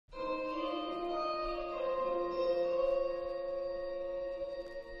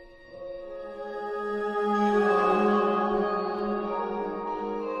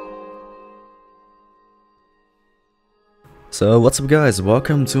So what's up guys,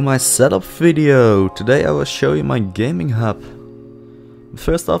 welcome to my setup video. Today I will show you my gaming hub.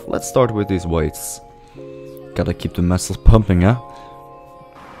 First off, let's start with these weights. Gotta keep the muscles pumping, huh?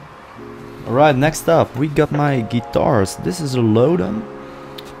 Alright, next up we got my guitars. This is a Lowdown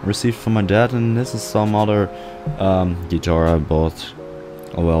received from my dad, and this is some other guitar I bought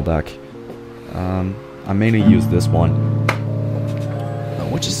a while back. I mainly use this one,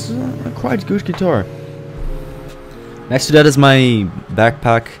 which is a quite good guitar. Next to that is my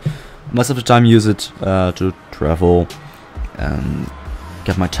backpack. Most of the time use it to travel and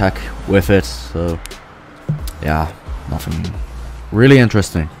get my tech with it, so yeah, nothing really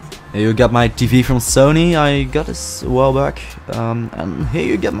interesting. Here you got my TV from Sony. I got this a while back, and here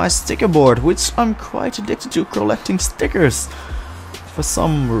you get my sticker board, which I'm quite addicted to collecting stickers for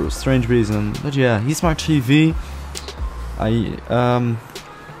some strange reason. But yeah, here's my TV. I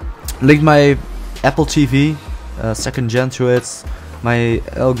linked my Apple TV second gen to it, my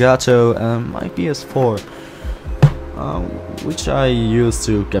Elgato, and my PS4, which I use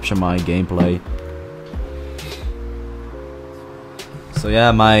to capture my gameplay. So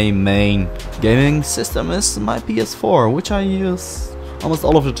yeah, my main gaming system is my PS4, which I use almost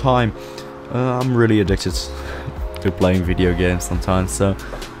all of the time. I'm really addicted to playing video games sometimes, so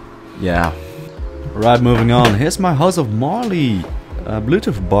yeah. Right, moving on. Here's my House of Marley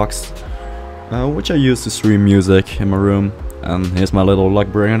Bluetooth box, which I use to stream music in my room. And here's my little luck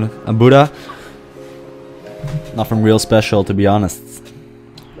bringer, a Buddha. Nothing real special, to be honest.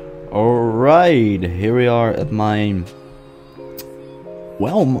 Alright, here we are at my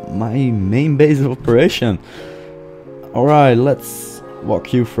main base of operation. Alright, let's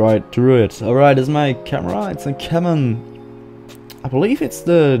walk you right through it. Alright, this is my camera. It's a Canon, I believe it's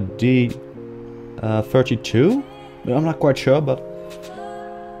the D32, but I'm not quite sure, but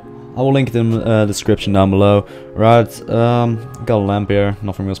I will link it in the description down below. Right, got a lamp here,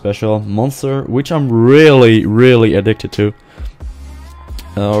 nothing real special. Monster, which I'm really addicted to.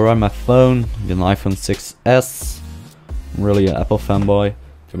 Alright, my phone, an iPhone 6s. I'm really an Apple fanboy,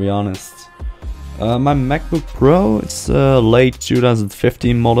 to be honest. My MacBook Pro, it's a late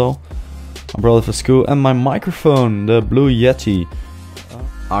 2015 model. I brought it for school. And my microphone, the Blue Yeti.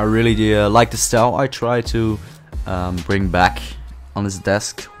 I really like the style I try to bring back on this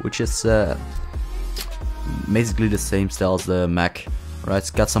desk, which is basically the same style as the Mac. Right,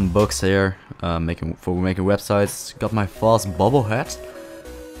 it's got some books here for making websites. Got my fast bobblehead.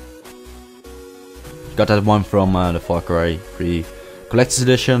 Got that one from the Far Cry 3 Collector's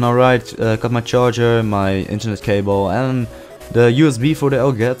Edition. Alright, got my charger, my internet cable, and the USB for the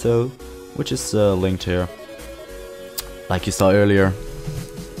Elgato, which is linked here, like you saw earlier.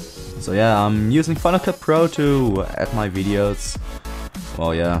 So yeah, I'm using Final Cut Pro to add my videos.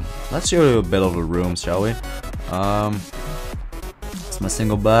 Well yeah, let's show you a bit of the room, shall we? It's my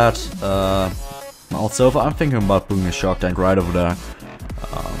single bed, my old sofa. I'm thinking about putting a Shark Tank right over there.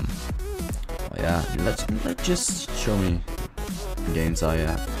 Yeah, let's just show me the games I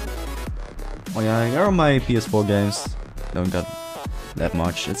have. Oh yeah, here are my PS4 games. Don't got that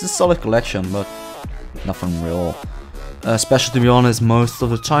much. It's a solid collection, but nothing real special, to be honest. Most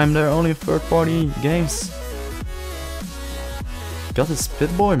of the time they're only third-party games. Got this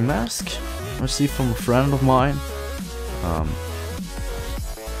Pip-Boy mask received from a friend of mine.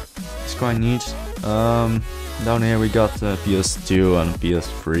 It's quite neat. Down here we got PS2 and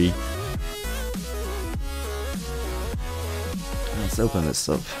PS3. Let's open this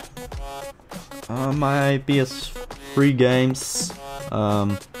up. My PS3 games,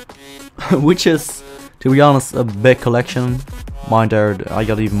 which is, to be honest, a big collection. Mine there, I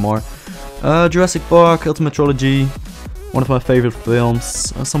got even more. Jurassic Park, Ultimate Trilogy, one of my favorite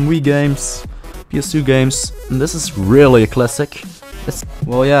films, some Wii games, PS2 games, and this is really a classic.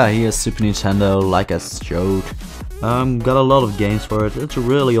 Well yeah, here's Super Nintendo, like I showed. Got a lot of games for it. It's a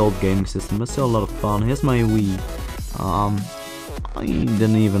really old gaming system, but still a lot of fun. Here's my Wii. I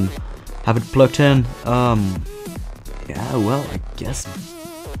didn't even have it plugged in. Yeah, well, I guess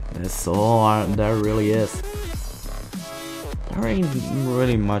that's all there really is. There ain't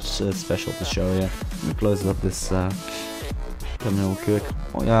really much special to show you. Let me close up this camera real quick.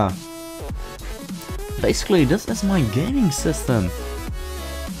 Oh yeah. Basically, this is my gaming system.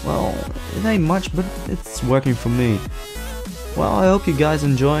 Well, it ain't much, but it's working for me. Well, I hope you guys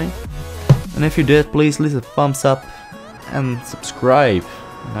enjoy. And if you did, please leave a thumbs up and subscribe,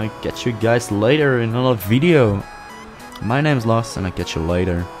 and I'll catch you guys later in another video. My name is Lars, and I'll catch you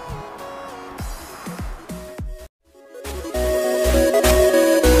later.